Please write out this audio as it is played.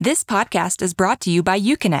This podcast is brought to you by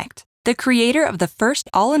UConnect, the creator of the first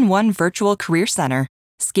all-in-one virtual career center.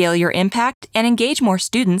 Scale your impact and engage more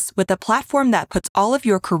students with a platform that puts all of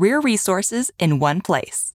your career resources in one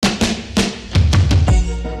place.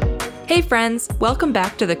 Hey friends, welcome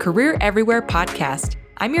back to the Career Everywhere podcast.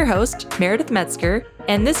 I'm your host, Meredith Metzger,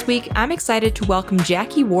 and this week I'm excited to welcome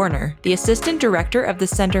Jackie Warner, the Assistant Director of the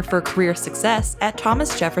Center for Career Success at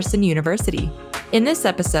Thomas Jefferson University. In this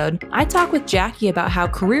episode, I talk with Jackie about how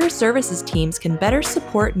career services teams can better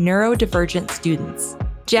support neurodivergent students.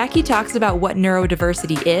 Jackie talks about what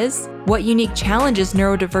neurodiversity is, what unique challenges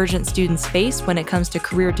neurodivergent students face when it comes to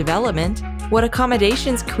career development, what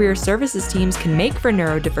accommodations career services teams can make for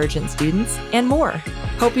neurodivergent students, and more.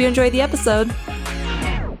 Hope you enjoy the episode.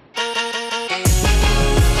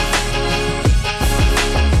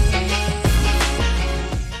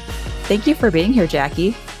 Thank you for being here,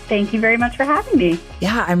 Jackie. Thank you very much for having me.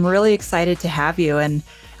 Yeah, I'm really excited to have you, and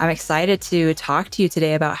I'm excited to talk to you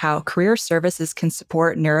today about how career services can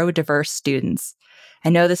support neurodiverse students. I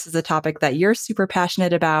know this is a topic that you're super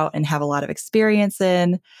passionate about and have a lot of experience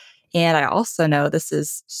in, and I also know this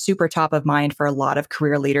is super top of mind for a lot of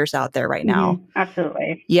career leaders out there right now.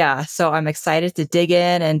 Absolutely. Yeah, so I'm excited to dig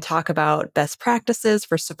in and talk about best practices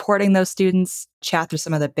for supporting those students, chat through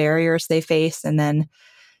some of the barriers they face, and then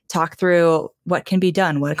talk through what can be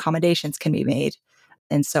done, what accommodations can be made,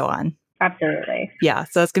 and so on. Absolutely. Yeah,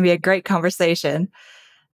 so it's going to be a great conversation.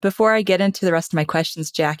 Before I get into the rest of my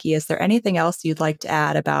questions, Jackie, is there anything else you'd like to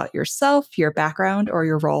add about yourself, your background, or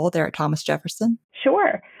your role there at Thomas Jefferson?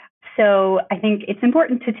 Sure. So I think it's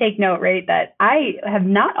important to take note, right, that I have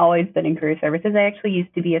not always been in career services. I actually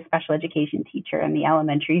used to be a special education teacher in the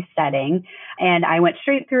elementary setting, and I went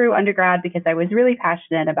straight through undergrad because I was really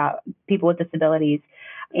passionate about people with disabilities.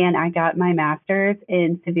 And I got my master's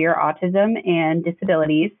in severe autism and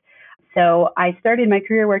disabilities. So I started my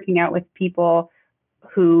career working out with people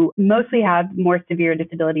who mostly have more severe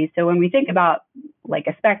disabilities. So when we think about like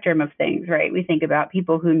a spectrum of things, right, we think about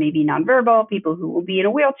people who may be nonverbal, people who will be in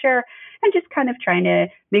a wheelchair, and just kind of trying to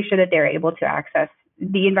make sure that they're able to access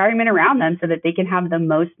the environment around them so that they can have the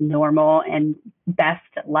most normal and best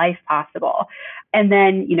life possible. And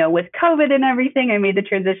then, with COVID and everything, I made the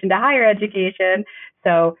transition to higher education.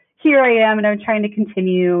 So here I am, and I'm trying to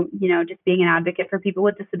continue, just being an advocate for people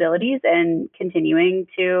with disabilities and continuing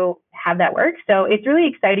to have that work. So it's really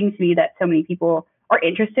exciting to me that so many people are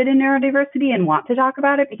interested in neurodiversity and want to talk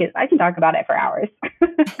about it, because I can talk about it for hours.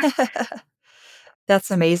 That's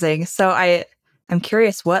amazing. So I'm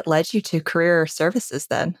curious, what led you to career services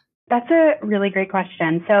then? That's a really great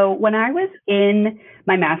question. So when I was in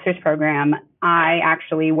my master's program, I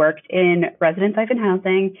actually worked in residence life and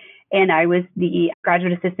housing, and I was the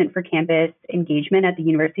graduate assistant for campus engagement at the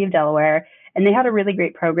University of Delaware. And they had a really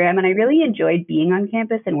great program, and I really enjoyed being on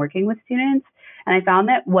campus and working with students. And I found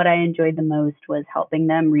that what I enjoyed the most was helping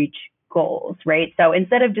them reach goals, right? So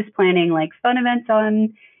instead of just planning like fun events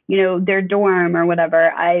on their dorm or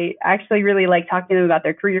whatever, I actually really like talking to them about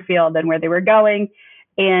their career field and where they were going.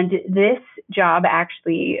 And this job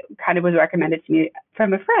actually kind of was recommended to me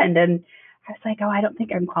from a friend. And I was like, oh, I don't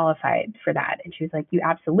think I'm qualified for that. And she was like, you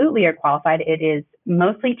absolutely are qualified. It is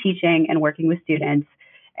mostly teaching and working with students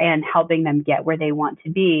and helping them get where they want to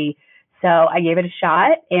be. So I gave it a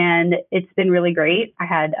shot, and it's been really great. I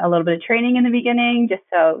had a little bit of training in the beginning just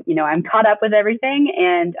so, I'm caught up with everything.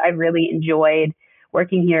 And I really enjoyed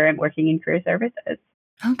working here and working in career services.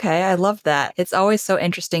 Okay, I love that. It's always so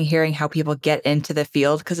interesting hearing how people get into the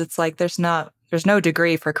field, because it's like there's no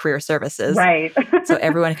degree for career services. Right. So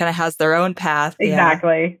everyone kind of has their own path.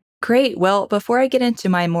 Exactly. Yeah. Great. Well, before I get into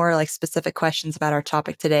my more specific questions about our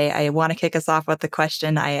topic today, I want to kick us off with the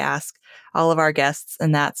question I ask all of our guests,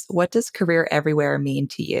 and that's, what does career everywhere mean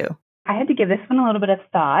to you? I had to give this one a little bit of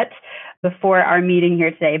thought before our meeting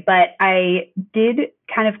here today, but I did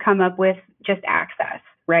kind of come up with just access,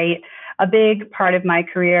 right? A big part of my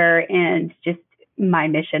career and just my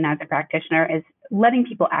mission as a practitioner is letting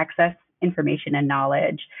people access information and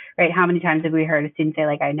knowledge, right? How many times have we heard a student say,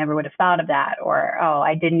 like, I never would have thought of that, or, oh,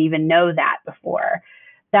 I didn't even know that before.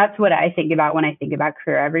 That's what I think about when I think about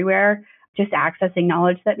career everywhere, just accessing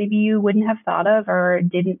knowledge that maybe you wouldn't have thought of or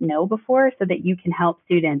didn't know before, so that you can help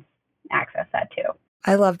students access that too.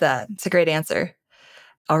 I love that. It's a great answer.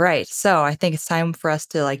 All right. So I think it's time for us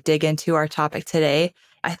to dig into our topic today.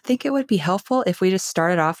 I think it would be helpful if we just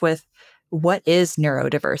started off with, what is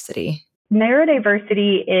neurodiversity?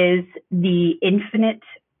 Neurodiversity is the infinite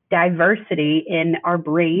diversity in our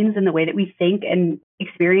brains and the way that we think and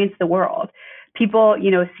experience the world. People,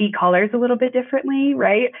 see colors a little bit differently,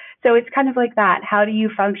 right? So it's kind of like that. How do you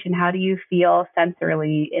function? How do you feel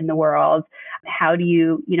sensorily in the world? How do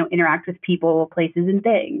you, interact with people, places, and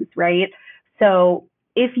things, right? So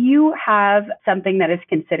if you have something that is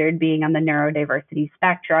considered being on the neurodiversity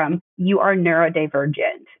spectrum, you are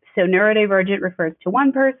neurodivergent. So neurodivergent refers to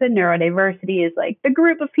one person. Neurodiversity is like the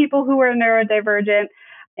group of people who are neurodivergent.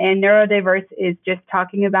 And neurodiverse is just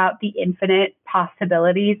talking about the infinite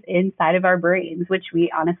possibilities inside of our brains, which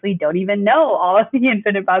we honestly don't even know all of the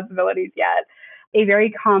infinite possibilities yet. A very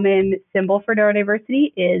common symbol for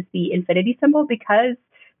neurodiversity is the infinity symbol because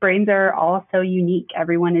brains are all so unique.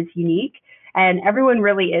 Everyone is unique, and everyone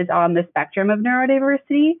really is on the spectrum of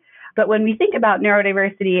neurodiversity. But when we think about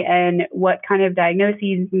neurodiversity and what kind of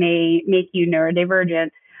diagnoses may make you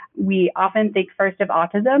neurodivergent, we often think first of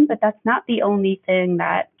autism, but that's not the only thing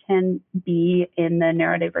that can be in the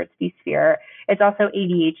neurodiversity sphere. It's also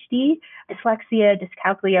ADHD, dyslexia,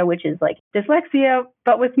 dyscalculia, which is like dyslexia,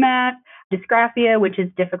 but with math, dysgraphia, which is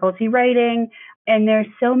difficulty writing. And there's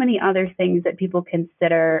so many other things that people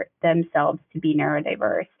consider themselves to be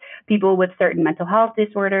neurodiverse. People with certain mental health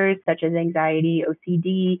disorders, such as anxiety,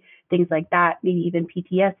 OCD, things like that, maybe even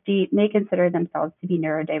PTSD, may consider themselves to be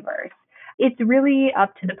neurodiverse. It's really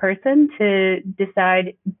up to the person to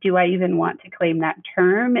decide, do I even want to claim that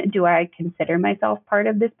term? Do I consider myself part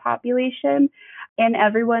of this population? And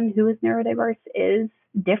everyone who is neurodiverse is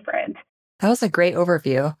different. That was a great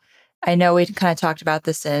overview. I know we kind of talked about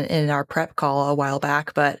this in our prep call a while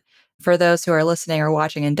back, but for those who are listening or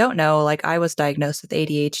watching and don't know, like I was diagnosed with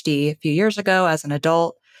ADHD a few years ago as an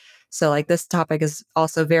adult. So like this topic is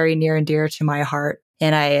also very near and dear to my heart.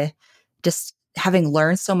 And I just having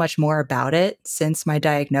learned so much more about it since my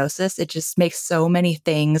diagnosis, it just makes so many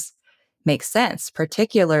things make sense,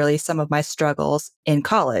 particularly some of my struggles in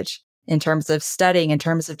college in terms of studying, in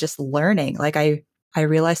terms of just learning. Like I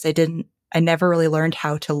realized I never really learned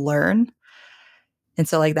how to learn. And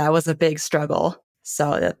so like that was a big struggle.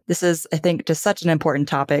 So this is, I think, just such an important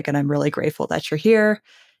topic. And I'm really grateful that you're here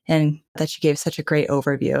and that you gave such a great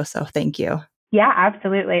overview. So thank you. Yeah,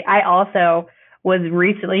 absolutely. I also was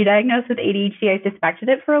recently diagnosed with ADHD. I suspected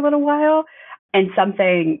it for a little while. And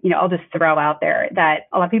something, I'll just throw out there that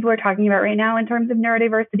a lot of people are talking about right now in terms of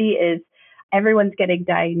neurodiversity is everyone's getting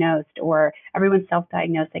diagnosed or everyone's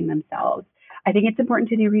self-diagnosing themselves. I think it's important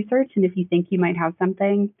to do research. And if you think you might have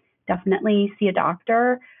something, definitely see a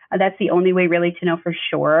doctor. That's the only way really to know for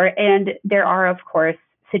sure. And there are, of course,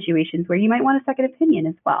 situations where you might want a second opinion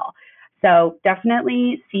as well. So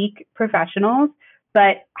definitely seek professionals.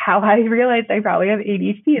 But how I realized I probably have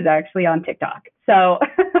ADHD is actually on TikTok. So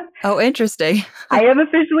oh, interesting. I am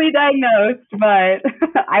officially diagnosed, but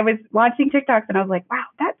I was watching TikToks and I was like, wow,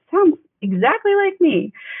 that sounds exactly like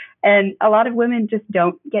me. And a lot of women just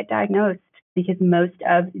don't get diagnosed because most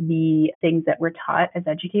of the things that we're taught as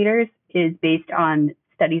educators is based on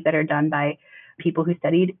studies that are done by people who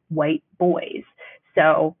studied white boys.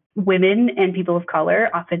 So women and people of color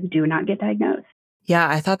often do not get diagnosed. Yeah,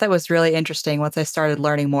 I thought that was really interesting once I started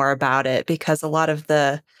learning more about it, because a lot of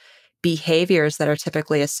the behaviors that are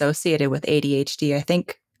typically associated with ADHD, I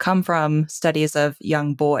think, come from studies of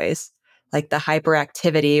young boys, like the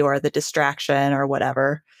hyperactivity or the distraction or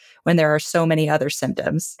whatever, when there are so many other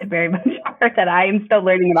symptoms. It very much are that I am still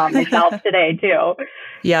learning about myself today, too.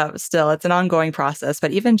 Yeah, still, it's an ongoing process.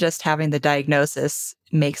 But even just having the diagnosis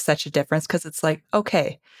makes such a difference because it's like,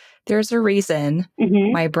 okay, there's a reason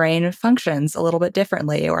my brain functions a little bit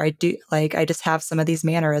differently, or I just have some of these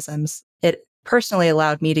mannerisms. It personally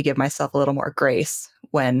allowed me to give myself a little more grace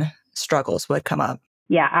when struggles would come up.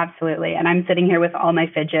 Yeah, absolutely. And I'm sitting here with all my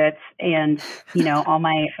fidgets and, all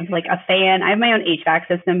my, like a fan. I have my own HVAC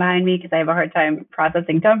system behind me because I have a hard time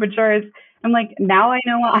processing temperatures. I'm like, now I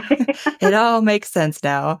know why. It all makes sense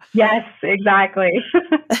now. Yes, exactly.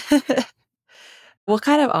 Well,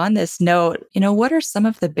 kind of on this note, what are some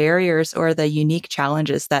of the barriers or the unique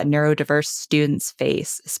challenges that neurodiverse students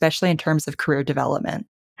face, especially in terms of career development?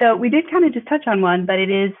 So we did kind of just touch on one, but it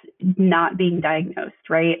is not being diagnosed,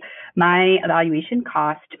 right? My evaluation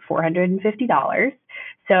cost $450.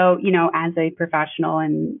 So, as a professional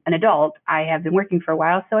and an adult, I have been working for a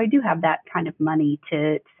while. So I do have that kind of money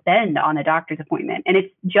to spend on a doctor's appointment. And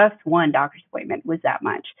it's just one doctor's appointment was that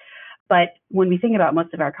much. But when we think about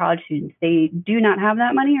most of our college students, they do not have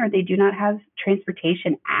that money or they do not have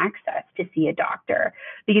transportation access to see a doctor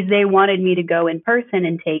because they wanted me to go in person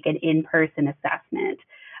and take an in-person assessment.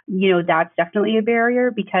 That's definitely a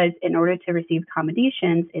barrier because in order to receive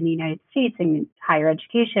accommodations in the United States in higher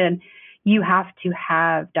education, you have to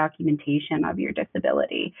have documentation of your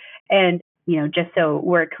disability. And, just so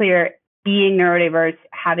we're clear, being neurodiverse,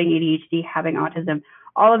 having ADHD, having autism,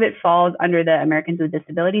 all of it falls under the Americans with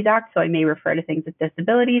Disabilities Act. So I may refer to things as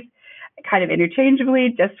disabilities kind of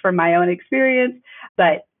interchangeably just from my own experience.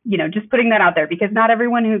 But, just putting that out there, because not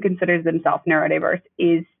everyone who considers themselves neurodiverse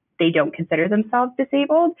they don't consider themselves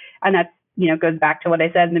disabled. And that's, goes back to what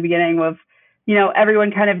I said in the beginning of,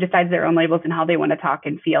 everyone kind of decides their own labels and how they want to talk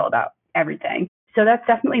and feel about everything. So that's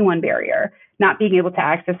definitely one barrier, not being able to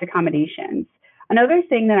access accommodations. Another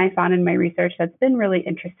thing that I found in my research that's been really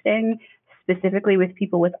interesting, specifically with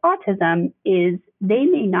people with autism, is they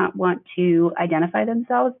may not want to identify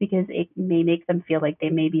themselves because it may make them feel like they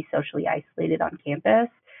may be socially isolated on campus.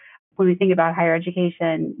 When we think about higher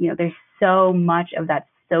education, there's so much of that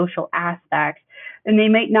social aspect, and they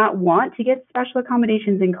might not want to get special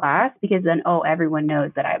accommodations in class because then, everyone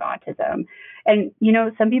knows that I have autism. And,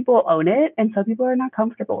 some people own it and some people are not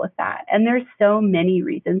comfortable with that. And there's so many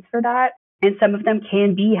reasons for that. And some of them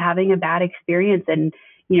can be having a bad experience in,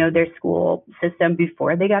 their school system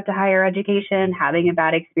before they got to higher education, having a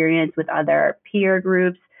bad experience with other peer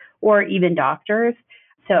groups or even doctors.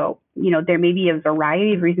 So, there may be a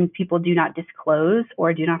variety of reasons people do not disclose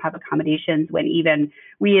or do not have accommodations when even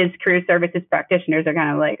we as career services practitioners are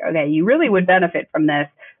kind of like, okay, you really would benefit from this,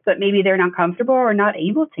 but maybe they're not comfortable or not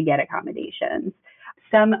able to get accommodations.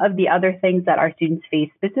 Some of the other things that our students face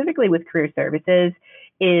specifically with career services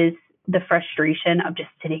is the frustration of just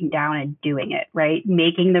sitting down and doing it, right?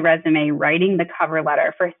 Making the resume, writing the cover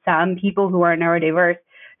letter. For some people who are neurodiverse,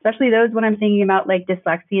 especially those when I'm thinking about like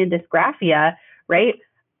dyslexia and dysgraphia, right?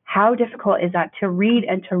 How difficult is that to read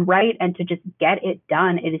and to write and to just get it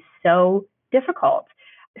done? It is so difficult.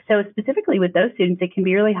 So specifically with those students, it can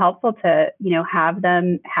be really helpful to, have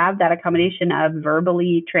them have that accommodation of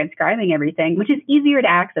verbally transcribing everything, which is easier to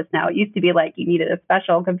access now. It used to be like you needed a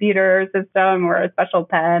special computer system or a special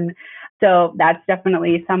pen. So that's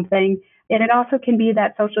definitely something. And it also can be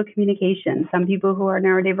that social communication. Some people who are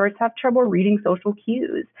neurodiverse have trouble reading social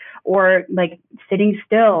cues or like sitting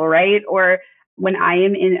still, right? Or when I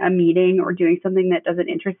am in a meeting or doing something that doesn't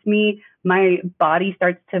interest me, my body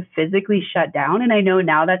starts to physically shut down. And I know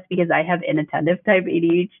now that's because I have inattentive type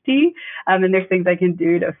ADHD. And there's things I can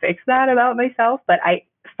do to fix that about myself. But I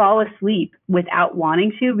fall asleep without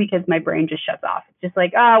wanting to because my brain just shuts off. It's just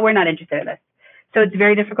like, we're not interested in this. So it's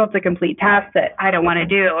very difficult to complete tasks that I don't want to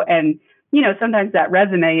do. And, sometimes that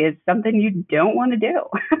resume is something you don't want to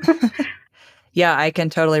do. Yeah, I can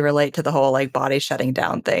totally relate to the whole like body shutting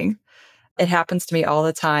down thing. It happens to me all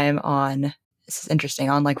the time this is interesting,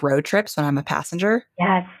 on like road trips when I'm a passenger.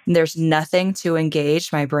 Yes. And there's nothing to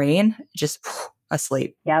engage my brain, just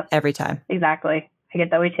asleep. Yep. Every time. Exactly. I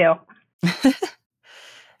get that way too.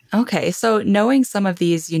 Okay, so knowing some of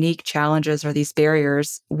these unique challenges or these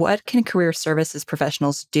barriers, what can career services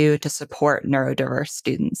professionals do to support neurodiverse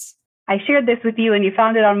students? I shared this with you and you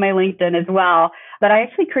found it on my LinkedIn as well, but I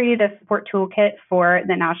actually created a support toolkit for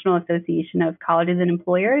the National Association of Colleges and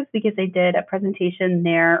Employers because I did a presentation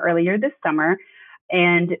there earlier this summer.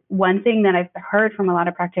 And one thing that I've heard from a lot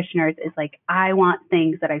of practitioners is like, I want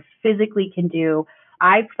things that I physically can do.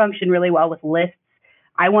 I function really well with lists.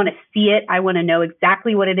 I want to see it. I want to know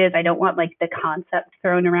exactly what it is. I don't want like the concept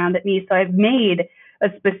thrown around at me. So I've made a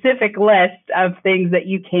specific list of things that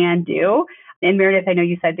you can do. And Meredith, I know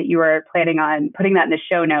you said that you were planning on putting that in the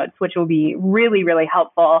show notes, which will be really, really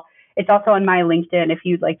helpful. It's also on my LinkedIn if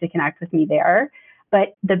you'd like to connect with me there.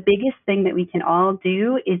 But the biggest thing that we can all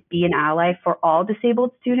do is be an ally for all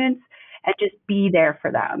disabled students and just be there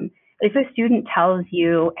for them. If a student tells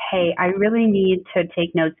you, hey, I really need to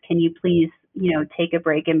take notes, can you please, take a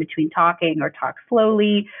break in between talking or talk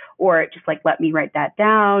slowly, or just like, let me write that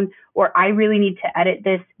down, or I really need to edit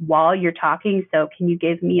this while you're talking. So can you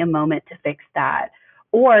give me a moment to fix that?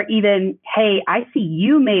 Or even, hey, I see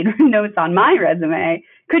you made notes on my resume.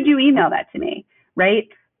 Could you email that to me? Right?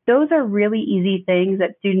 Those are really easy things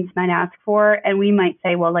that students might ask for. And we might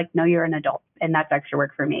say, well, like, no, you're an adult and that's extra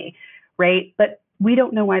work for me. Right? But we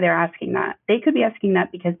don't know why they're asking that. They could be asking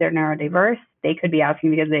that because they're neurodiverse. They could be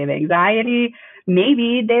asking because they have anxiety.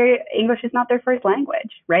 Maybe their English is not their first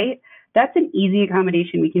language, right? That's an easy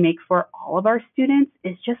accommodation we can make for all of our students,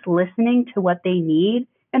 is just listening to what they need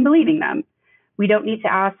and believing them. We don't need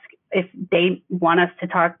to ask if they want us to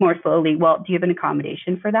talk more slowly. Well, do you have an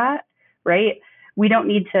accommodation for that, right? We don't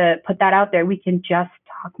need to put that out there. We can just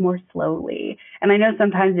talk more slowly. And I know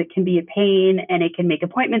sometimes it can be a pain and it can make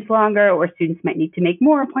appointments longer, or students might need to make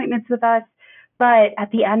more appointments with us. But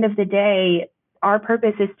at the end of the day, our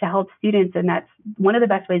purpose is to help students, and that's one of the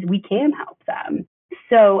best ways we can help them.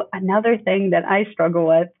 So another thing that I struggle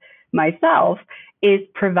with myself is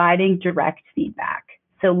providing direct feedback.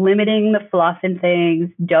 So limiting the fluff in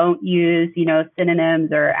things, don't use,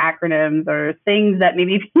 synonyms or acronyms or things that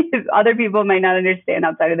maybe other people might not understand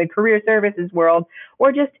outside of the career services world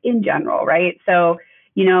or just in general, right? So,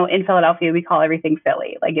 in Philadelphia, we call everything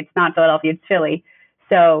Philly. Like it's not Philadelphia, it's Philly.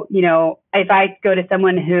 So, if I go to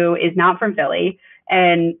someone who is not from Philly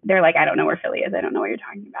and they're like, I don't know where Philly is. I don't know what you're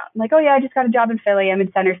talking about. I'm like, oh yeah, I just got a job in Philly. I'm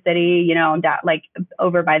in Center City, like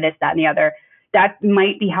over by this, that, and the other. That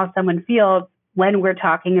might be how someone feels when we're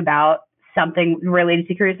talking about something related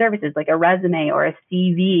to career services, like a resume or a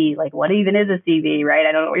CV. Like what even is a CV, right?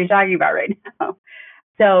 I don't know what you're talking about right now.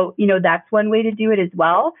 So, that's one way to do it as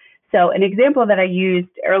well. So an example that I used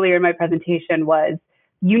earlier in my presentation was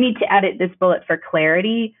you need to edit this bullet for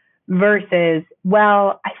clarity versus,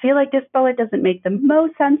 well, I feel like this bullet doesn't make the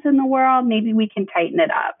most sense in the world. Maybe we can tighten it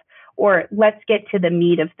up. Or let's get to the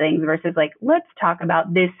meat of things versus like, let's talk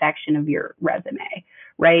about this section of your resume,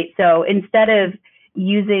 right? So instead of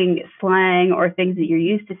using slang or things that you're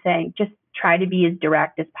used to saying, just try to be as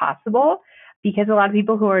direct as possible, because a lot of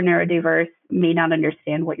people who are neurodiverse may not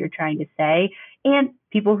understand what you're trying to say. And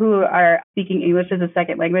people who are speaking English as a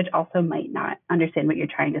second language also might not understand what you're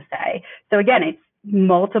trying to say. So again, it's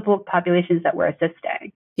multiple populations that we're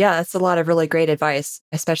assisting. Yeah, that's a lot of really great advice.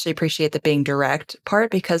 I especially appreciate the being direct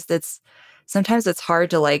part because sometimes it's hard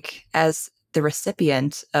to like, as the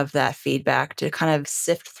recipient of that feedback, to kind of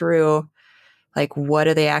sift through like, what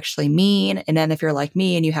do they actually mean? And then if you're like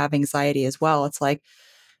me and you have anxiety as well, it's like,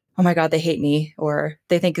 oh my God, they hate me or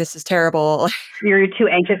they think this is terrible. You're too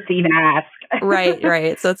anxious to even ask.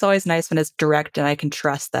 Right. So it's always nice when it's direct and I can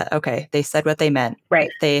trust that, okay, they said what they meant. Right.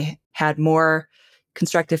 If they had more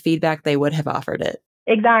constructive feedback, they would have offered it.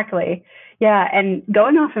 Exactly. Yeah. And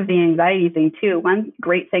going off of the anxiety thing too, one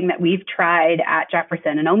great thing that we've tried at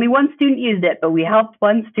Jefferson, and only one student used it, but we helped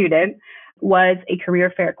one student, was a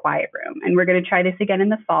career fair quiet room. And we're going to try this again in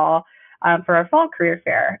the fall for our fall career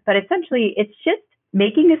fair. But essentially, it's just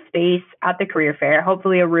making a space at the career fair,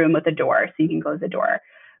 hopefully a room with a door so you can close the door,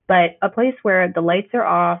 but a place where the lights are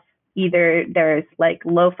off, either there's like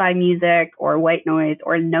lo-fi music or white noise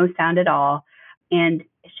or no sound at all, and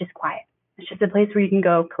it's just quiet. It's just a place where you can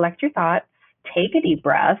go collect your thoughts, take a deep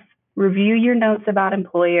breath, review your notes about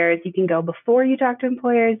employers. You can go before you talk to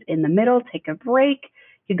employers, in the middle, take a break.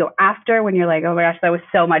 You can go after when you're like, oh my gosh, that was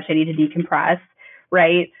so much, I need to decompress,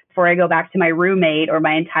 right? Before I go back to my roommate or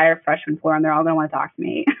my entire freshman floor and they're all going to want to talk to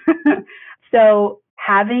me. So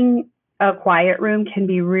having a quiet room can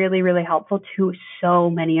be really, really helpful to so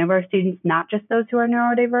many of our students, not just those who are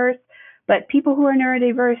neurodiverse, but people who are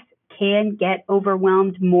neurodiverse can get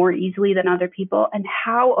overwhelmed more easily than other people. And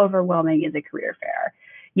how overwhelming is a career fair?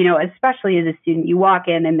 Especially as a student, you walk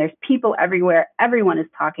in and there's people everywhere. Everyone is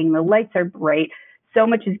talking. The lights are bright. So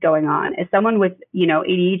much is going on. As someone with,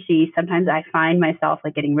 ADHD, sometimes I find myself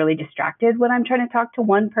like getting really distracted when I'm trying to talk to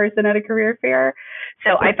one person at a career fair.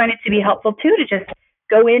 So I find it to be helpful too, to just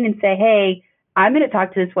go in and say, hey, I'm going to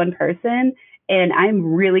talk to this one person and I'm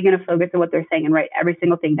really going to focus on what they're saying and write every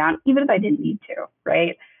single thing down, even if I didn't need to,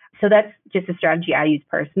 right? So that's just a strategy I use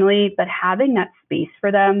personally, but having that space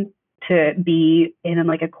for them to be in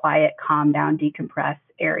like a quiet, calm down, decompress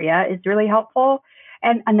area is really helpful.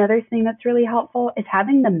 And another thing that's really helpful is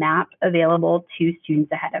having the map available to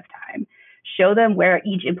students ahead of time. Show them where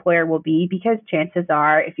each employer will be, because chances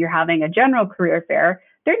are if you're having a general career fair,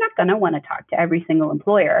 they're not going to want to talk to every single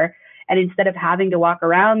employer. And instead of having to walk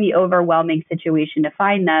around the overwhelming situation to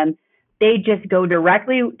find them, they just go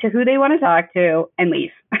directly to who they want to talk to and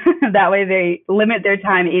leave. That way they limit their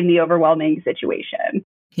time in the overwhelming situation.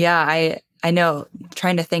 Yeah, I know,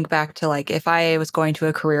 trying to think back to like, if I was going to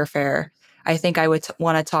a career fair, I think I would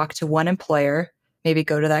want to talk to one employer, maybe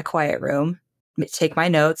go to that quiet room, take my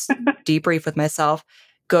notes, debrief with myself,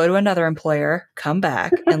 go to another employer, come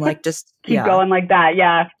back, and like just keep going like that.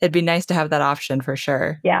 Yeah. It'd be nice to have that option for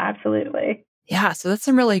sure. Yeah, absolutely. Yeah. So that's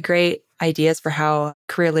some really great ideas for how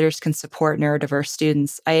career leaders can support neurodiverse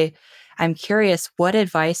students. I'm curious, what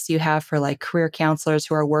advice do you have for like career counselors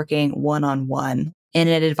who are working one-on-one in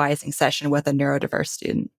an advising session with a neurodiverse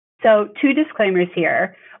student? So 2 disclaimers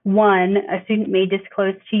here. One, a student may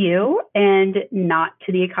disclose to you and not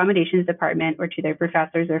to the accommodations department or to their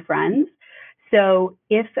professors or friends. So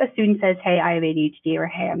if a student says, hey, I have ADHD, or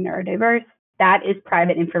hey, I'm neurodiverse, that is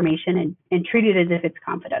private information and treat it as if it's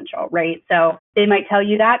confidential, right? So they might tell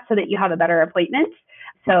you that so that you have a better appointment.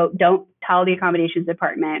 So don't tell the accommodations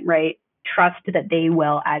department, right? Trust that they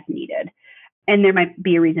will as needed. And there might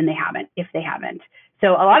be a reason they haven't, if they haven't.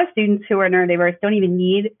 So a lot of students who are neurodiverse don't even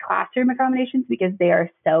need classroom accommodations because they are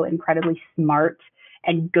so incredibly smart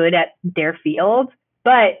and good at their field,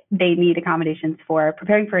 but they need accommodations for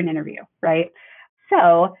preparing for an interview, right?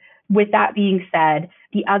 So with that being said,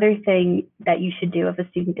 the other thing that you should do if a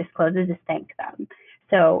student discloses is thank them.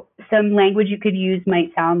 So some language you could use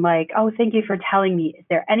might sound like, oh, thank you for telling me. Is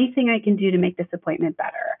there anything I can do to make this appointment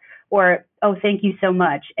better? Or, oh, thank you so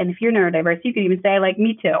much. And if you're neurodiverse, you could even say, like,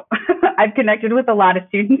 me too. I've connected with a lot of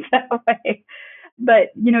students that way.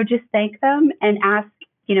 But, just thank them and ask,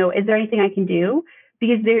 is there anything I can do?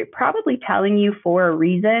 Because they're probably telling you for a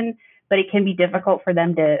reason, but it can be difficult for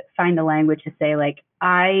them to find the language to say, like,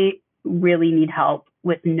 I really need help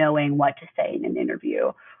with knowing what to say in an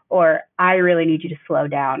interview, or I really need you to slow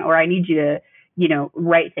down, or I need you to,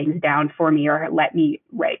 write things down for me, or let me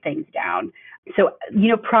write things down. So,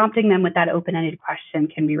 prompting them with that open-ended question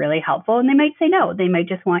can be really helpful. And they might say no. They might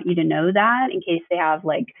just want you to know that in case they have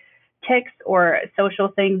like tics or social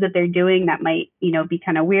things that they're doing that might, be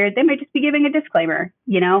kind of weird. They might just be giving a disclaimer,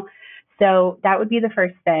 So that would be the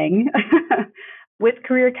first thing. With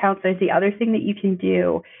career counselors, the other thing that you can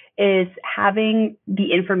do is having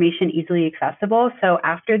the information easily accessible. So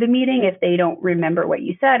after the meeting, if they don't remember what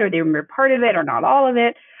you said, or they remember part of it or not all of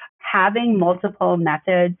it, having multiple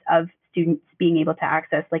methods of students being able to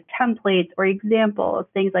access, like templates or examples,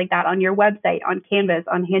 things like that on your website, on Canvas,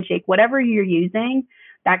 on Handshake, whatever you're using,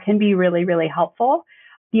 that can be really, really helpful.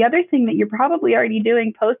 The other thing that you're probably already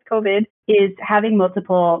doing post-COVID is having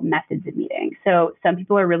multiple methods of meeting. So some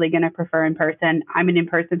people are really going to prefer in person. I'm an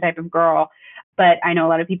in-person type of girl, but I know a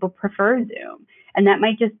lot of people prefer Zoom. And that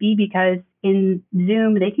might just be because in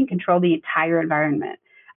Zoom, they can control the entire environment.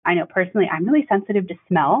 I know personally, I'm really sensitive to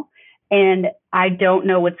smell. And I don't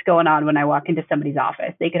know what's going on when I walk into somebody's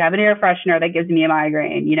office. They could have an air freshener that gives me a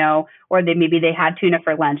migraine, or maybe they had tuna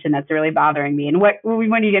for lunch and that's really bothering me. And when are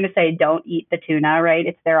you going to say, don't eat the tuna, right?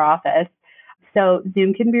 It's their office. So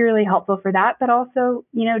Zoom can be really helpful for that, but also,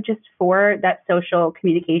 just for that social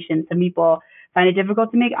communication. Some people find it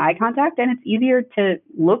difficult to make eye contact, and it's easier to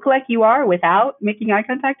look like you are without making eye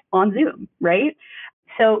contact on Zoom, right?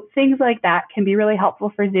 So things like that can be really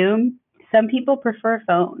helpful for Zoom. Some people prefer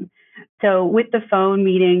phone. So with the phone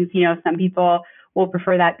meetings, some people will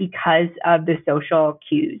prefer that because of the social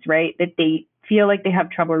cues, right? That they feel like they have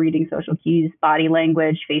trouble reading social cues, body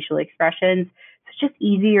language, facial expressions. So it's just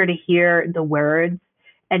easier to hear the words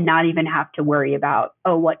and not even have to worry about,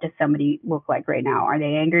 oh, what does somebody look like right now? Are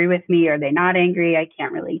they angry with me? Are they not angry? I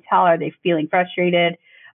can't really tell. Are they feeling frustrated?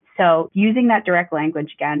 So using that direct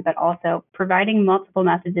language again, but also providing multiple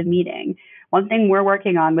methods of meeting. One thing we're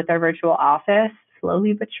working on with our virtual office,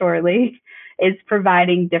 slowly but surely, is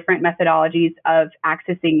providing different methodologies of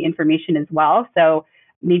accessing information as well. So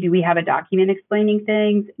maybe we have a document explaining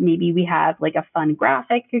things. Maybe we have like a fun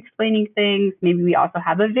graphic explaining things. Maybe we also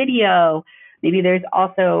have a video. Maybe there's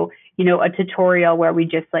also, a tutorial where we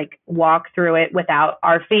just like walk through it without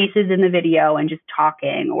our faces in the video and just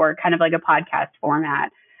talking, or kind of like a podcast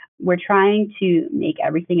format. We're trying to make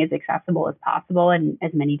everything as accessible as possible in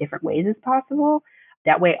as many different ways as possible.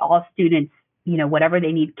 That way all students, whatever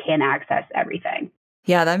they need, can access everything.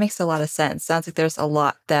 Yeah, that makes a lot of sense. Sounds like there's a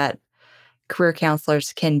lot that career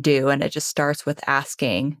counselors can do, and it just starts with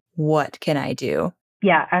asking, what can I do?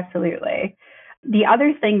 Yeah, absolutely. The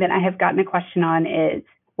other thing that I have gotten a question on is,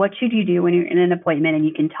 what should you do when you're in an appointment and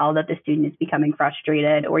you can tell that the student is becoming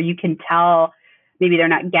frustrated, or you can tell maybe they're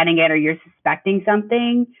not getting it, or you're suspecting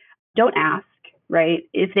something? Don't ask, right?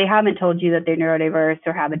 If they haven't told you that they're neurodiverse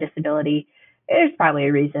or have a disability, there's probably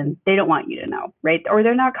a reason. They don't want you to know, right? Or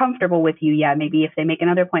they're not comfortable with you yet. Maybe if they make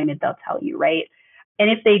another appointment, they'll tell you, right? And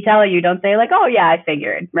if they tell you, don't say like, oh yeah, I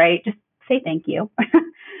figured, right? Just say thank you.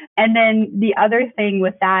 And then the other thing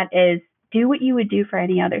with that is, do what you would do for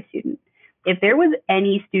any other student. If there was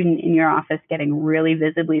any student in your office getting really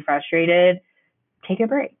visibly frustrated, take a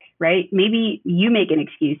break, right? Maybe you make an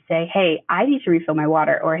excuse, say, hey, I need to refill my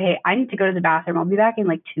water, or hey, I need to go to the bathroom. I'll be back in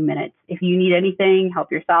like 2 minutes. If you need anything,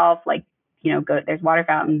 help yourself, like, go, there's water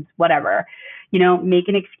fountains, whatever. Make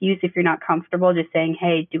an excuse if you're not comfortable, just saying,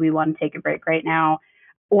 hey, do we want to take a break right now?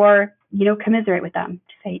 Or, commiserate with them.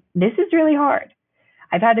 Just say, this is really hard.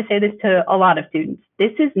 I've had to say this to a lot of students.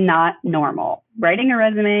 This is not normal. Writing a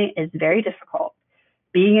resume is very difficult.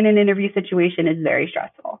 Being in an interview situation is very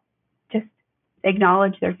stressful. Just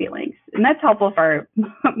acknowledge their feelings. And that's helpful for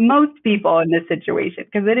most people in this situation,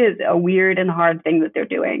 because it is a weird and hard thing that they're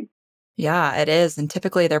doing. Yeah, it is. And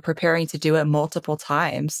typically they're preparing to do it multiple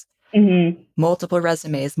times. Mm-hmm. Multiple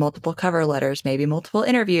resumes, multiple cover letters, maybe multiple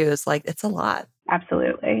interviews. Like, it's a lot.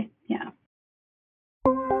 Absolutely. Yeah.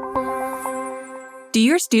 Do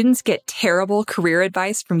your students get terrible career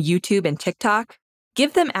advice from YouTube and TikTok?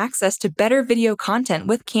 Give them access to better video content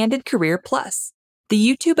with Candid Career Plus, the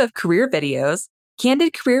YouTube of career videos,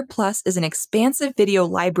 Candid Career Plus is an expansive video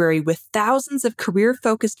library with thousands of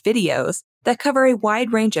career-focused videos that cover a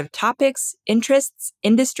wide range of topics, interests,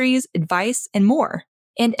 industries, advice, and more.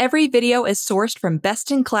 And every video is sourced from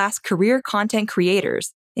best-in-class career content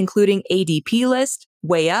creators, including ADP List,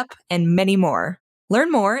 Way Up, and many more.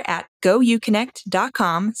 Learn more at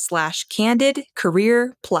gouconnect.com/Candid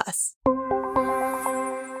Career Plus.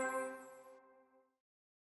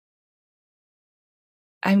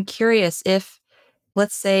 I'm curious if,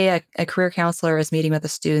 let's say, a career counselor is meeting with a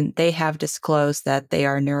student, they have disclosed that they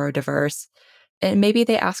are neurodiverse, and maybe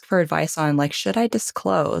they ask for advice on, like, should I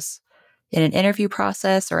disclose in an interview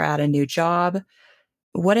process or at a new job?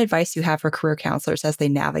 What advice do you have for career counselors as they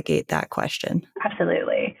navigate that question?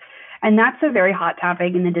 Absolutely. And that's a very hot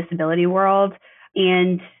topic in the disability world.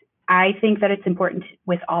 And I think that it's important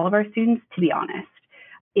with all of our students to be honest.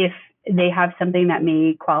 If they have something that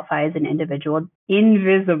may qualify as an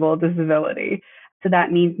invisible disability. So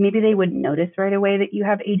that means maybe they wouldn't notice right away that you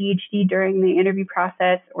have ADHD during the interview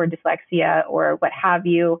process or dyslexia or what have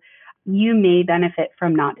you. You may benefit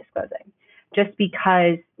from not disclosing just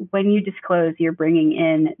because when you disclose, you're bringing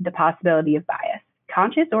in the possibility of bias,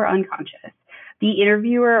 conscious or unconscious. The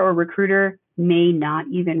interviewer or recruiter may not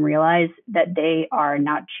even realize that they are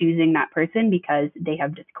not choosing that person because they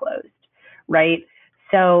have disclosed, right?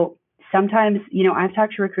 So sometimes, I've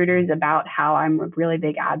talked to recruiters about how I'm a really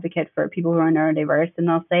big advocate for people who are neurodiverse, and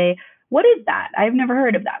they'll say, what is that? I've never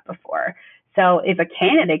heard of that before. So if a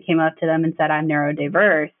candidate came up to them and said, I'm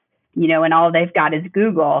neurodiverse, and all they've got is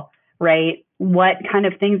Google, right? What kind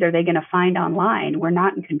of things are they going to find online? We're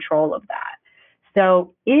not in control of that.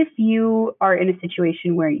 So if you are in a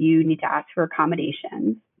situation where you need to ask for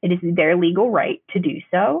accommodations, it is their legal right to do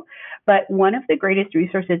so. But one of the greatest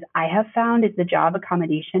resources I have found is the Job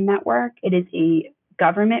Accommodation Network. It is a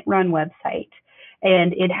government-run website,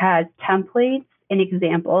 and it has templates and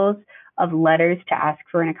examples of letters to ask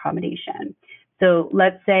for an accommodation. So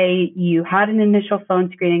let's say you had an initial phone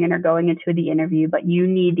screening and are going into the interview, but you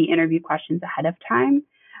need the interview questions ahead of time.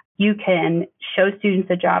 You can show students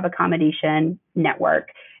the Job Accommodation Network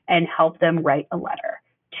and help them write a letter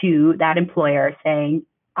to that employer saying,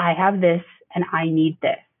 I have this and I need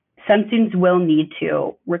this. Some students will need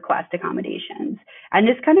to request accommodations. And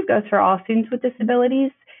this kind of goes for all students with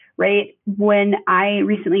disabilities, right? When I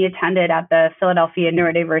recently attended at the Philadelphia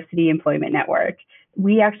Neurodiversity Employment Network,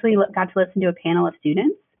 we actually got to listen to a panel of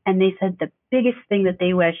students, and they said the biggest thing that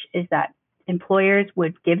they wish is that employers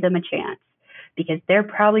would give them a chance because they're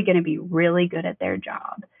probably going to be really good at their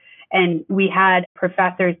job. And we had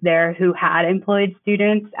professors there who had employed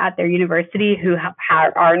students at their university who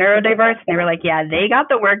are neurodiverse. And they were like, yeah, they got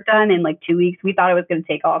the work done in like 2 weeks. We thought it was going to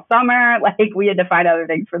take all summer. Like we had to find other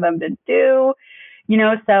things for them to do,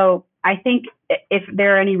 so I think if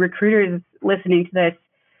there are any recruiters listening to this,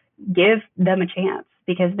 give them a chance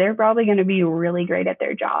because they're probably going to be really great at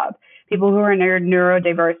their job. People who are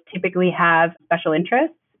neurodiverse typically have special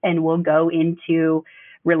interests and will go into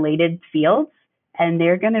related fields. And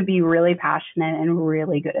they're going to be really passionate and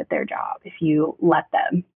really good at their job if you let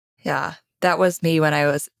them. Yeah, that was me when I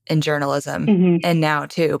was in journalism and now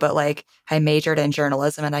too. But like I majored in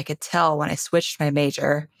journalism and I could tell when I switched my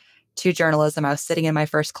major to journalism, I was sitting in my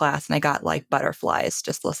first class and I got like butterflies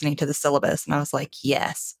just listening to the syllabus. And I was like,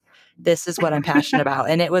 yes, this is what I'm passionate about.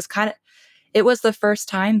 And it was the first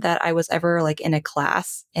time that I was ever like in a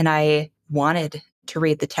class and I wanted to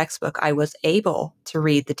read the textbook. I was able to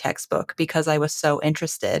read the textbook because I was so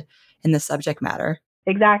interested in the subject matter.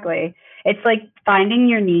 Exactly. It's like finding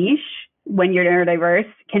your niche when you're neurodiverse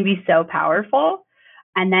can be so powerful.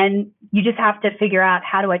 And then you just have to figure out,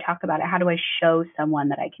 how do I talk about it? How do I show someone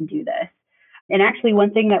that I can do this? And actually,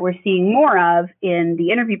 one thing that we're seeing more of in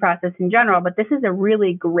the interview process in general, but this is a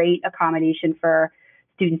really great accommodation for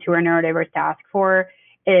students who are neurodiverse to ask for,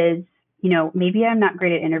 is maybe I'm not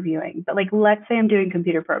great at interviewing, but like, let's say I'm doing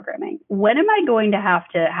computer programming. When am I going to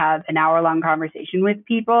have an hour-long conversation with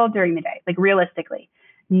people during the day? Like realistically,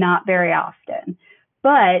 not very often,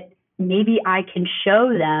 but maybe I can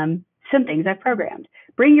show them some things I've programmed.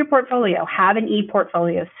 Bring your portfolio, have an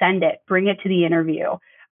e-portfolio, send it, bring it to the interview.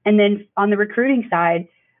 And then on the recruiting side,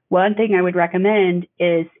 one thing I would recommend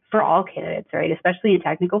is for all candidates, right, especially in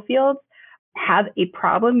technical fields, have a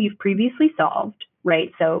problem you've previously solved,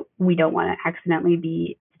 right? So we don't want to accidentally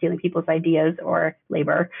be stealing people's ideas or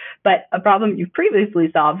labor, but a problem you've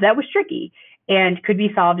previously solved that was tricky and could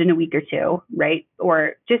be solved in a week or two, right?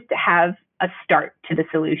 Or just have a start to the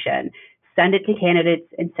solution. Send it to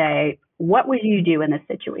candidates and say, what would you do in this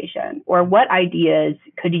situation? Or what ideas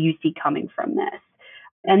could you see coming from this?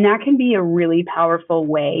 And that can be a really powerful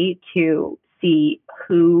way to see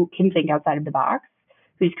who can think outside of the box,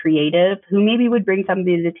 who's creative, who maybe would bring something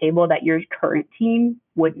to the table that your current team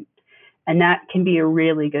wouldn't. And that can be a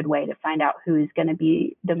really good way to find out who is going to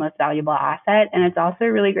be the most valuable asset. And it's also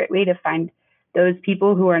a really great way to find those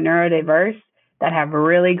people who are neurodiverse that have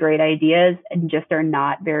really great ideas and just are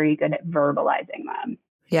not very good at verbalizing them.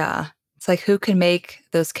 Yeah. It's like who can make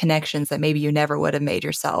those connections that maybe you never would have made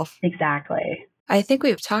yourself. Exactly. I think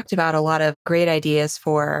we've talked about a lot of great ideas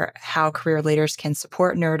for how career leaders can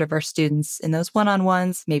support neurodiverse students in those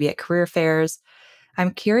one-on-ones, maybe at career fairs.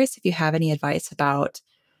 I'm curious if you have any advice about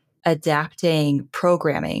adapting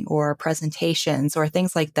programming or presentations or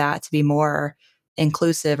things like that to be more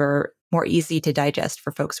inclusive or more easy to digest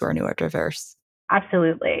for folks who are neurodiverse.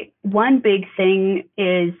 Absolutely. One big thing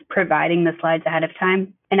is providing the slides ahead of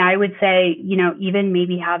time. And I would say, even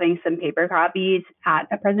maybe having some paper copies at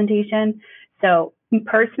a presentation. So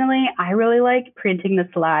personally, I really like printing the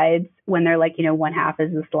slides when they're like, one half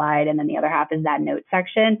is the slide and then the other half is that note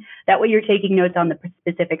section. That way you're taking notes on the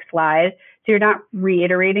specific slide. So you're not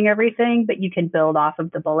reiterating everything, but you can build off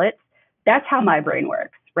of the bullets. That's how my brain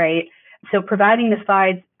works, right? So providing the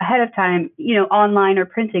slides ahead of time, online or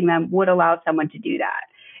printing them would allow someone to do that.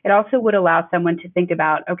 It also would allow someone to think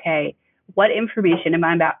about, okay, what information am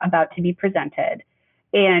I about to be presented?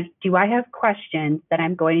 And do I have questions that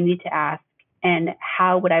I'm going to need to ask? And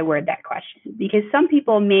how would I word that question? Because some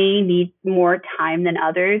people may need more time than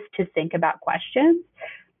others to think about questions.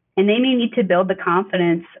 And they may need to build the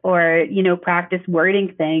confidence or, practice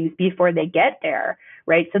wording things before they get there,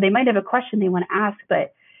 right? So they might have a question they want to ask,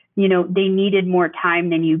 but they needed more time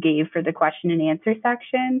than you gave for the question and answer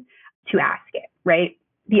section to ask it, right?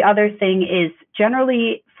 The other thing is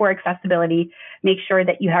generally for accessibility, make sure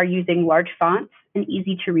that you are using large fonts and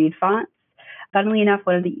easy to read fonts. Funnily enough,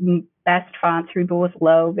 one of the best fonts for people with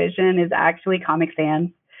low vision is actually Comic Sans.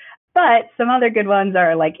 But some other good ones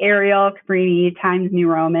are like Arial, Cabrini, Times New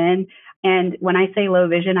Roman. And when I say low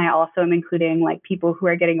vision, I also am including like people who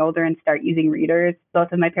are getting older and start using readers.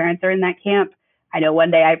 Both of my parents are in that camp. I know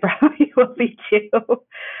one day I probably will be too.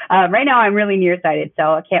 Right now I'm really nearsighted,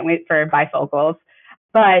 so I can't wait for bifocals.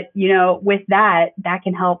 But, with that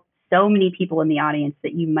can help so many people in the audience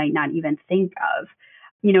that you might not even think of.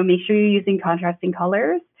 Make sure you're using contrasting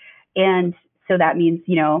colors. And so that means,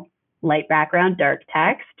 light background, dark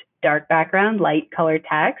text, dark background, light color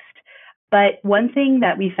text. But one thing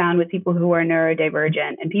that we found with people who are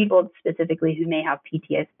neurodivergent and people specifically who may have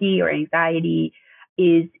PTSD or anxiety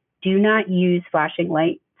is do not use flashing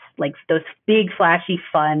lights, like those big flashy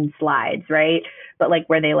fun slides, right? But like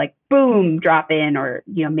where they like boom, drop in or,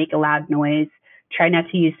 make a loud noise. Try not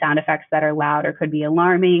to use sound effects that are loud or could be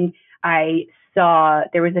alarming. I saw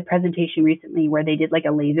there was a presentation recently where they did like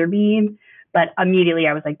a laser beam, but immediately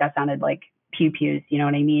I was like, that sounded like pew pews, you know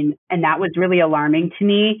what I mean? And that was really alarming to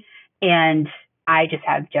me. And I just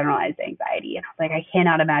have generalized anxiety. And I was like, I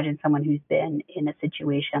cannot imagine someone who's been in a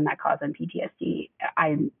situation that caused them PTSD.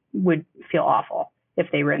 I would feel awful if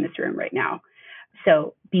they were in this room right now.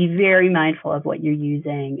 So be very mindful of what you're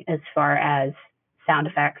using as far as sound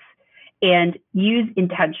effects and use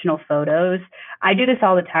intentional photos. I do this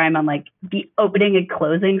all the time on like the opening and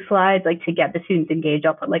closing slides, like to get the students engaged,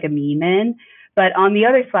 I'll put like a meme in. But on the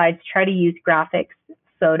other slides, try to use graphics,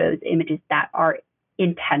 photos, images that are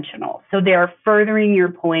intentional. So they're furthering your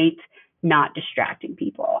point, not distracting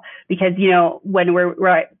people. Because, when we're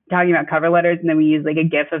talking about cover letters and then we use like a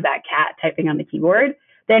GIF of that cat typing on the keyboard,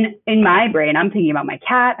 then in my brain, I'm thinking about my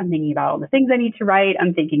cat. I'm thinking about all the things I need to write.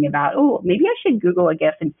 I'm thinking about, maybe I should Google a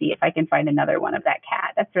GIF and see if I can find another one of that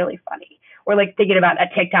cat. That's really funny. Or like thinking about a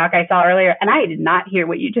TikTok I saw earlier and I did not hear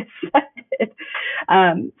what you just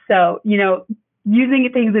said. So, using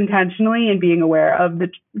things intentionally and being aware of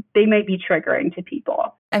they might be triggering to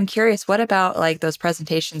people. I'm curious, what about like those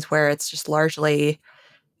presentations where it's just largely,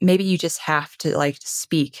 maybe you just have to like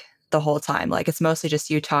speak the whole time? Like it's mostly just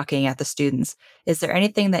you talking at the students. Is there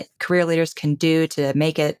anything that career leaders can do to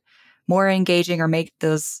make it more engaging or make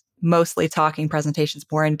those mostly talking presentations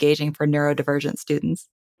more engaging for neurodivergent students?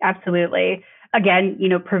 Absolutely. Again,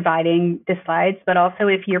 providing the slides, but also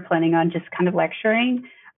if you're planning on just kind of lecturing,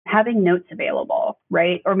 having notes available,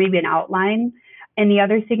 right? Or maybe an outline. And the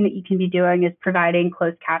other thing that you can be doing is providing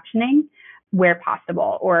closed captioning where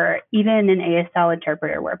possible, or even an ASL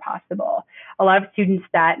interpreter where possible. A lot of students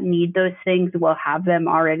that need those things will have them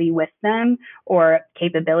already with them or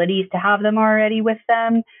capabilities to have them already with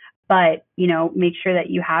them. But, make sure that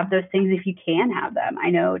you have those things if you can have them. I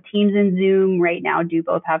know Teams and Zoom right now do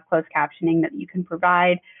both have closed captioning that you can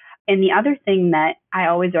provide. And the other thing that I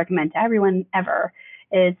always recommend to everyone ever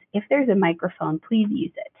is if there's a microphone, please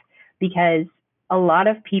use it, because a lot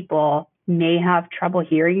of people may have trouble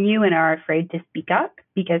hearing you and are afraid to speak up,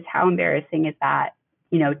 because how embarrassing is that,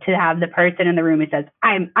 to have the person in the room who says,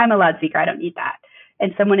 I'm a loudspeaker, I don't need that.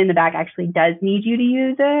 And someone in the back actually does need you to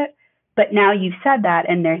use it. But now you've said that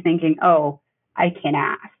and they're thinking, oh, I can't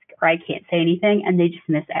ask or I can't say anything. And they just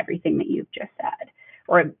miss everything that you've just said.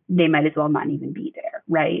 Or they might as well not even be there,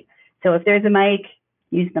 right? So if there's a mic,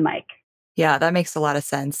 use the mic. Yeah, that makes a lot of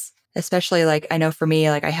sense. Especially like, I know for me,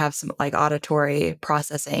 like I have some like auditory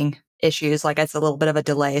processing issues. Like it's a little bit of a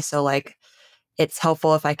delay. So like it's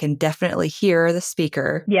helpful if I can definitely hear the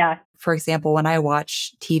speaker. Yeah. For example, when I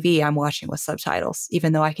watch TV, I'm watching with subtitles.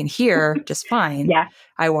 Even though I can hear just fine, Yeah.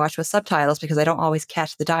 I watch with subtitles because I don't always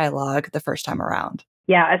catch the dialogue the first time around.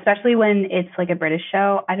 Yeah, especially when it's like a British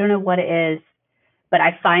show. I don't know what it is, but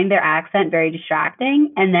I find their accent very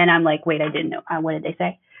distracting. And then I'm like, wait, I didn't know. What did they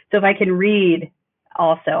say? So if I can read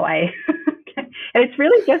also, and it's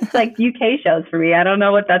really just like UK shows for me. I don't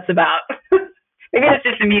know what that's about. Maybe it's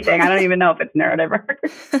just a me thing. I don't even know if it's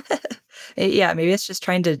neurodivergent. Yeah, maybe it's just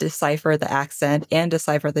trying to decipher the accent and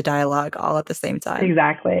decipher the dialogue all at the same time.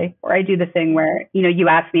 Exactly. Or I do the thing where, you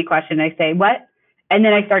ask me a question, I say, what? And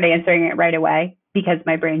then I start answering it right away because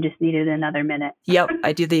my brain just needed another minute. Yep,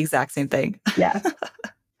 I do the exact same thing. Yeah.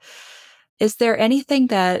 Is there anything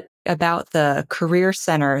that about the Career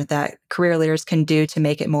Center that career leaders can do to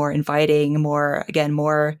make it more inviting, more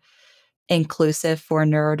inclusive for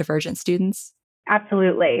neurodivergent students?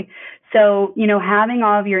 Absolutely. So, having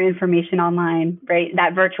all of your information online, right?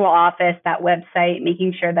 That virtual office, that website,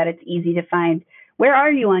 making sure that it's easy to find. Where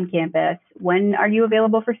are you on campus? When are you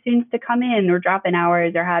available for students to come in or drop in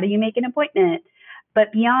hours, or how do you make an appointment?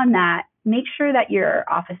 But beyond that, make sure that your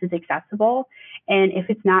office is accessible. And if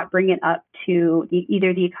it's not, bring it up to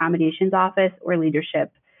either the accommodations office or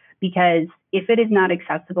leadership, because if it is not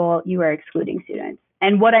accessible, you are excluding students.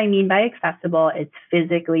 And what I mean by accessible, it's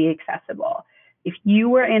physically accessible. If you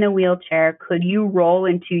were in a wheelchair, could you roll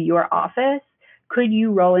into your office? Could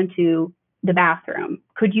you roll into the bathroom?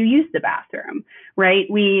 Could you use the bathroom, right?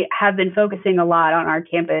 We have been focusing a lot on our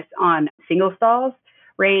campus on single stalls,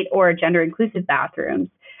 right? Or gender inclusive bathrooms.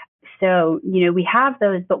 So, we have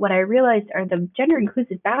those, but what I realized are the gender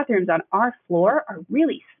inclusive bathrooms on our floor are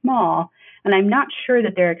really small, and I'm not sure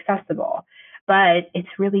that they're accessible, but it's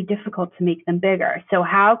really difficult to make them bigger. So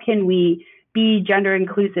how can we be gender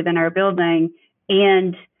inclusive in our building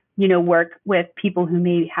and, work with people who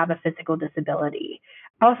may have a physical disability?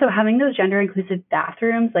 Also, having those gender inclusive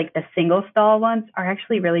bathrooms, like the single stall ones, are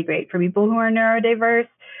actually really great for people who are neurodiverse,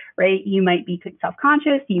 right? You might be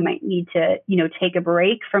self-conscious. You might need to, take a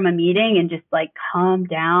break from a meeting and just like calm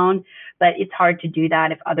down. But it's hard to do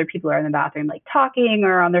that if other people are in the bathroom, like talking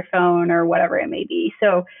or on their phone or whatever it may be.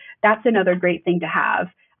 So that's another great thing to have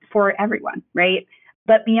for everyone, right?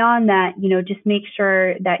 But beyond that, just make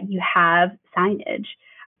sure that you have signage.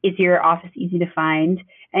 Is your office easy to find?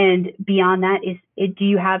 And beyond that, do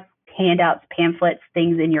you have handouts, pamphlets,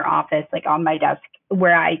 things in your office, like on my desk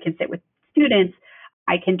where I can sit with students?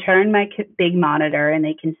 I can turn my big monitor and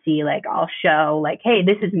they can see, like, I'll show like, hey,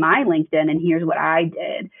 this is my LinkedIn and here's what I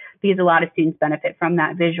did, because a lot of students benefit from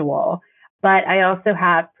that visual. But I also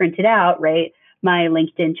have printed out, right, my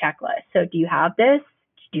LinkedIn checklist. So do you have this?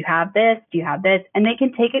 Do you have this? Do you have this? And they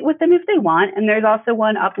can take it with them if they want. And there's also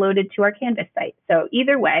one uploaded to our Canvas site. So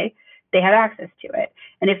either way, they have access to it.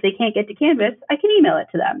 And if they can't get to Canvas, I can email it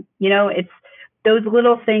to them. It's those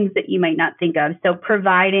little things that you might not think of. So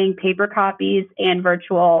providing paper copies and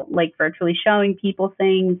virtually showing people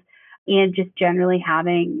things, and just generally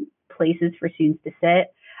having places for students to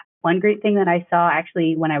sit. One great thing that I saw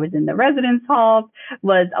actually when I was in the residence hall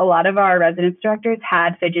was a lot of our residence directors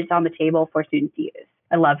had fidgets on the table for students to use.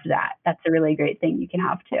 I loved that. That's a really great thing you can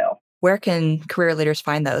have too. Where can career leaders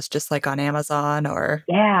find those? Just like on Amazon or?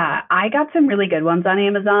 Yeah, I got some really good ones on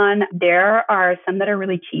Amazon. There are some that are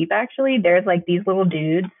really cheap, actually. There's like these little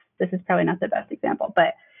dudes. This is probably not the best example,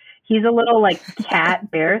 but he's a little like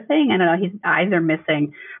cat bear thing. I don't know. His eyes are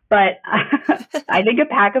missing, but I think a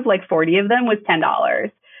pack of like 40 of them was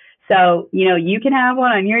 $10. So, you can have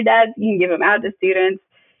one on your desk. You can give them out to students.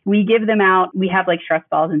 We give them out. We have like stress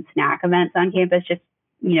balls and snack events on campus, just,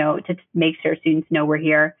 to make sure students know we're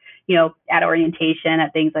here, at orientation,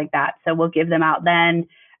 at things like that. So we'll give them out then,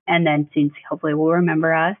 and then students hopefully will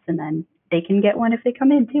remember us, and then they can get one if they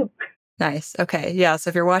come in too. Nice. Okay. Yeah. So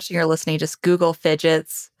if you're watching or listening, just Google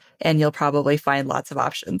fidgets and you'll probably find lots of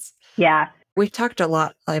options. Yeah. We've talked a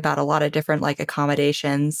lot about a lot of different like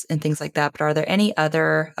accommodations and things like that, but are there any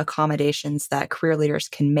other accommodations that career leaders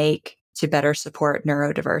can make to better support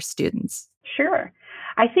neurodiverse students? Sure.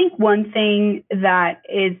 I think one thing that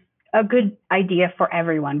is a good idea for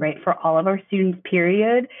everyone, right? For all of our students,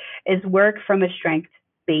 period, is work from a strengths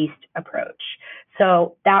based approach.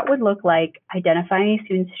 So that would look like identifying a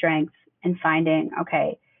student's strengths and finding,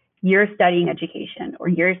 okay, you're studying education or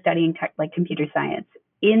you're studying tech like computer science.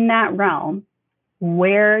 In that realm,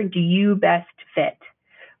 where do you best fit?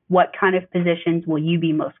 What kind of positions will you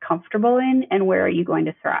be most comfortable in, and where are you going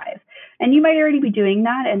to thrive? And you might already be doing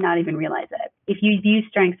that and not even realize it. If you've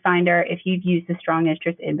used StrengthsFinder, if you've used the Strong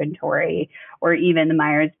Interest Inventory, or even the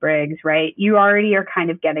Myers-Briggs, right, you already are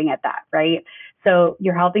kind of getting at that, right? So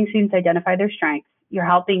you're helping students identify their strengths. You're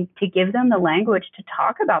helping to give them the language to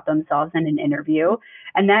talk about themselves in an interview.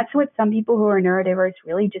 And that's what some people who are neurodiverse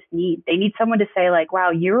really just need. They need someone to say, like, wow,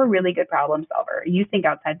 you're a really good problem solver. You think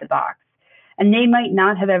outside the box. And they might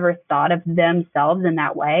not have ever thought of themselves in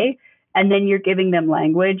that way. And then you're giving them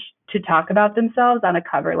language to talk about themselves on a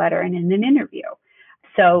cover letter and in an interview.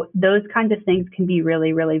 So those kinds of things can be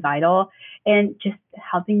really, really vital, and just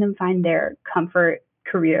helping them find their comfort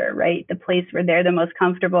career, right? The place where they're the most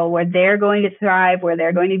comfortable, where they're going to thrive, where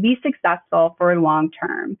they're going to be successful for long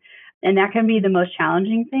term. And that can be the most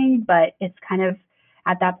challenging thing, but it's kind of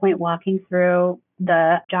at that point walking through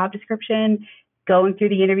the job description, going through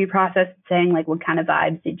the interview process, saying, like, what kind of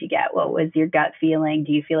vibes did you get? What was your gut feeling?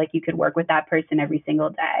 Do you feel like you could work with that person every single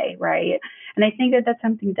day, right? And I think that that's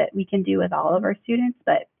something that we can do with all of our students,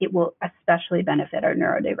 but it will especially benefit our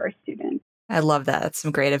neurodiverse students. I love that. That's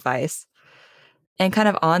some great advice. And kind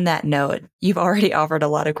of on that note, you've already offered a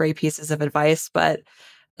lot of great pieces of advice, but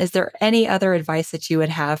is there any other advice that you would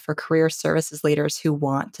have for career services leaders who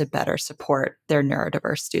want to better support their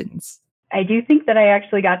neurodiverse students? I do think that I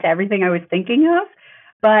actually got to everything I was thinking of,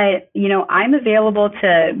 but I'm available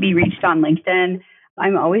to be reached on LinkedIn.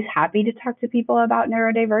 I'm always happy to talk to people about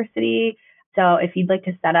neurodiversity. So if you'd like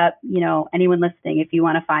to set up, anyone listening, if you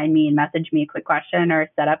want to find me and message me a quick question or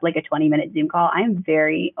set up like a 20-minute Zoom call, I'm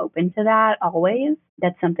very open to that always.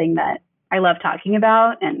 That's something that I love talking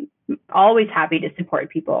about, and always happy to support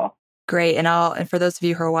people. Great. And for those of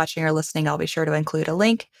you who are watching or listening, I'll be sure to include a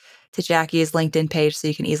link to Jackie's LinkedIn page so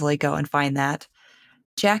you can easily go and find that.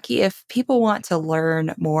 Jackie, if people want to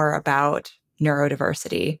learn more about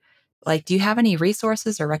neurodiversity, do you have any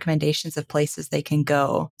resources or recommendations of places they can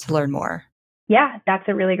go to learn more? Yeah, that's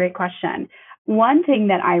a really great question. One thing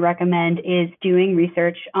that I recommend is doing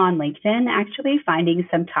research on LinkedIn, actually finding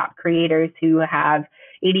some top creators who have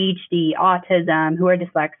ADHD, autism, who are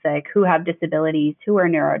dyslexic, who have disabilities, who are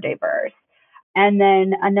neurodiverse. And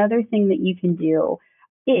then another thing that you can do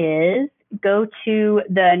is go to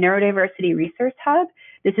the Neurodiversity Resource Hub.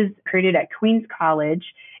 This is created at Queens College,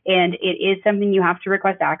 and it is something you have to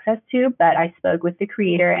request access to. But I spoke with the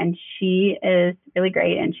creator, and she is really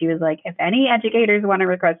great. And she was like, if any educators want to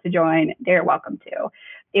request to join, they're welcome to.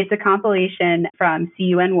 It's a compilation from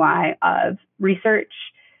CUNY of research,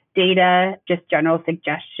 data, just general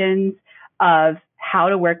suggestions of how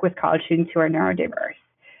to work with college students who are neurodiverse.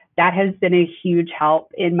 That has been a huge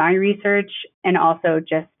help in my research, and also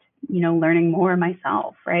just, learning more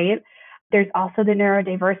myself, right? There's also the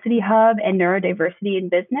Neurodiversity Hub and Neurodiversity in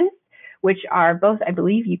Business, which are both, I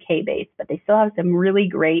believe, UK based, but they still have some really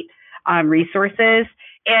great resources.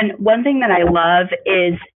 And one thing that I love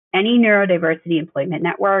is any neurodiversity employment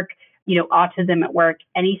network, autism at work,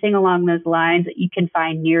 anything along those lines that you can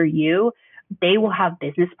find near you. They will have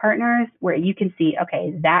business partners where you can see,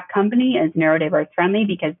 okay, that company is neurodiverse friendly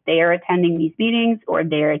because they are attending these meetings, or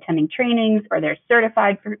they're attending trainings, or they're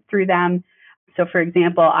certified through them. So, for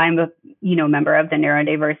example, I'm a member of the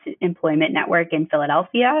Neurodiverse Employment Network in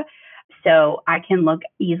Philadelphia. So I can look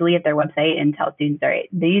easily at their website and tell students, all right,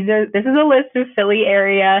 this is a list of Philly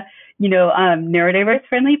area, neurodiverse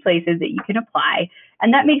friendly places that you can apply.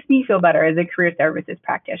 And that makes me feel better as a career services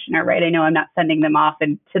practitioner, right? I know I'm not sending them off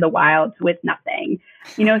into the wilds with nothing,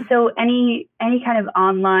 so any kind of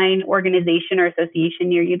online organization or association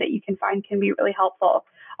near you that you can find can be really helpful.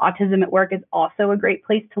 Autism at Work is also a great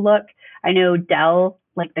place to look. I know Dell,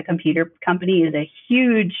 like the computer company, is a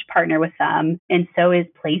huge partner with them. And so is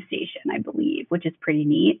PlayStation, I believe, which is pretty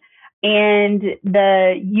neat. And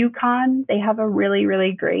the UConn, they have a really,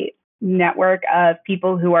 really great network of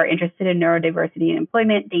people who are interested in neurodiversity and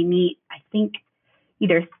employment. They meet, I think,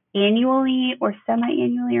 either annually or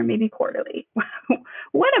semi-annually or maybe quarterly.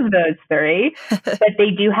 One of those three. But they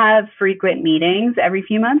do have frequent meetings every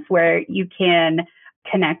few months where you can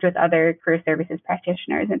connect with other career services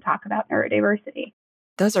practitioners and talk about neurodiversity.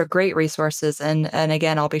 Those are great resources. And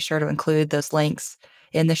again, I'll be sure to include those links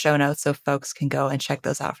in the show notes so folks can go and check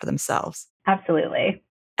those out for themselves. Absolutely.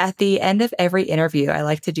 At the end of every interview, I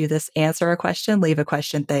like to do this answer a question, leave a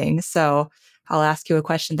question thing. So I'll ask you a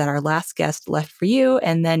question that our last guest left for you,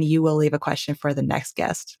 and then you will leave a question for the next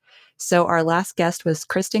guest. So our last guest was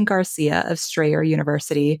Kristen Garcia of Strayer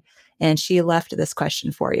University, and she left this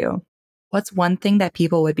question for you. What's one thing that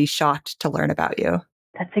people would be shocked to learn about you?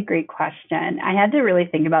 That's a great question. I had to really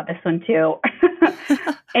think about this one too.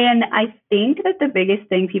 And I think that the biggest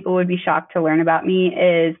thing people would be shocked to learn about me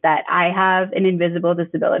is that I have an invisible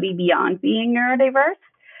disability beyond being neurodiverse.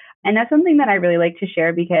 And that's something that I really like to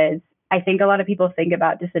share because I think a lot of people think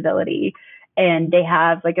about disability and they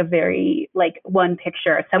have like a very one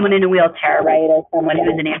picture, someone in a wheelchair, right? Or someone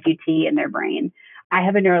who is an amputee in their brain. I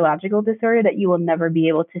have a neurological disorder that you will never be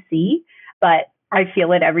able to see, but I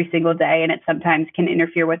feel it every single day and it sometimes can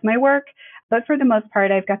interfere with my work. But for the most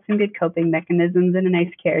part, I've got some good coping mechanisms and a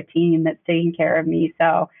nice care team that's taking care of me.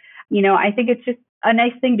 So, I think it's just a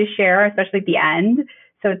nice thing to share, especially at the end.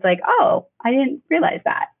 So it's like, oh, I didn't realize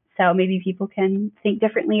that. So maybe people can think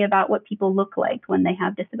differently about what people look like when they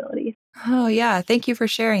have disabilities. Oh, yeah. Thank you for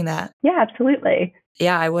sharing that. Yeah, absolutely.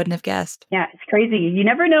 Yeah, I wouldn't have guessed. Yeah, it's crazy. You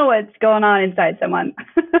never know what's going on inside someone.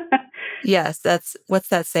 Yes, what's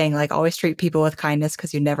that saying? Like, always treat people with kindness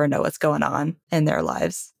because you never know what's going on in their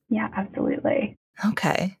lives. Yeah, absolutely.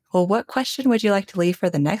 Okay. Well, what question would you like to leave for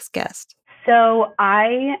the next guest? So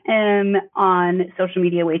I am on social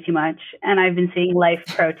media way too much, and I've been seeing life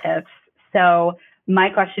pro tips. So my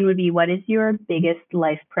question would be, what is your biggest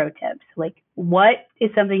life pro tips? Like, what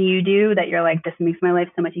is something you do that you're like, this makes my life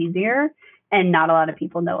so much easier and not a lot of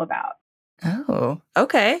people know about? Oh,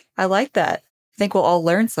 okay. I like that. I think we'll all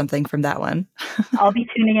learn something from that one. I'll be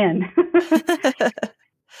tuning in.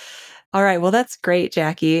 All right. Well, that's great,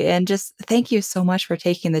 Jackie. And just thank you so much for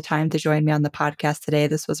taking the time to join me on the podcast today.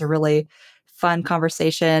 This was a really fun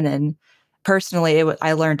conversation. And personally,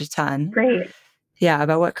 I learned a ton. Great. Yeah,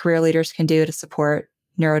 about what career leaders can do to support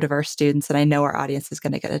neurodiverse students. And I know our audience is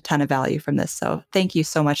going to get a ton of value from this. So thank you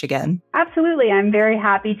so much again. Absolutely. I'm very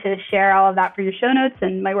happy to share all of that for your show notes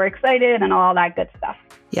and my We're Excited and all that good stuff.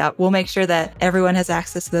 Yeah, we'll make sure that everyone has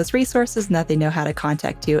access to those resources and that they know how to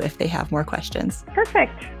contact you if they have more questions.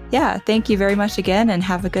 Perfect. Yeah, thank you very much again and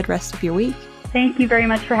have a good rest of your week. Thank you very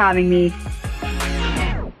much for having me.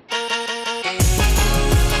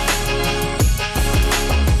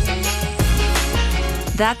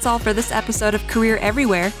 That's all for this episode of Career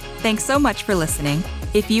Everywhere. Thanks so much for listening.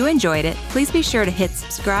 If you enjoyed it, please be sure to hit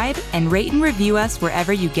subscribe and rate and review us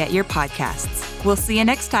wherever you get your podcasts. We'll see you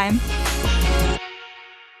next time.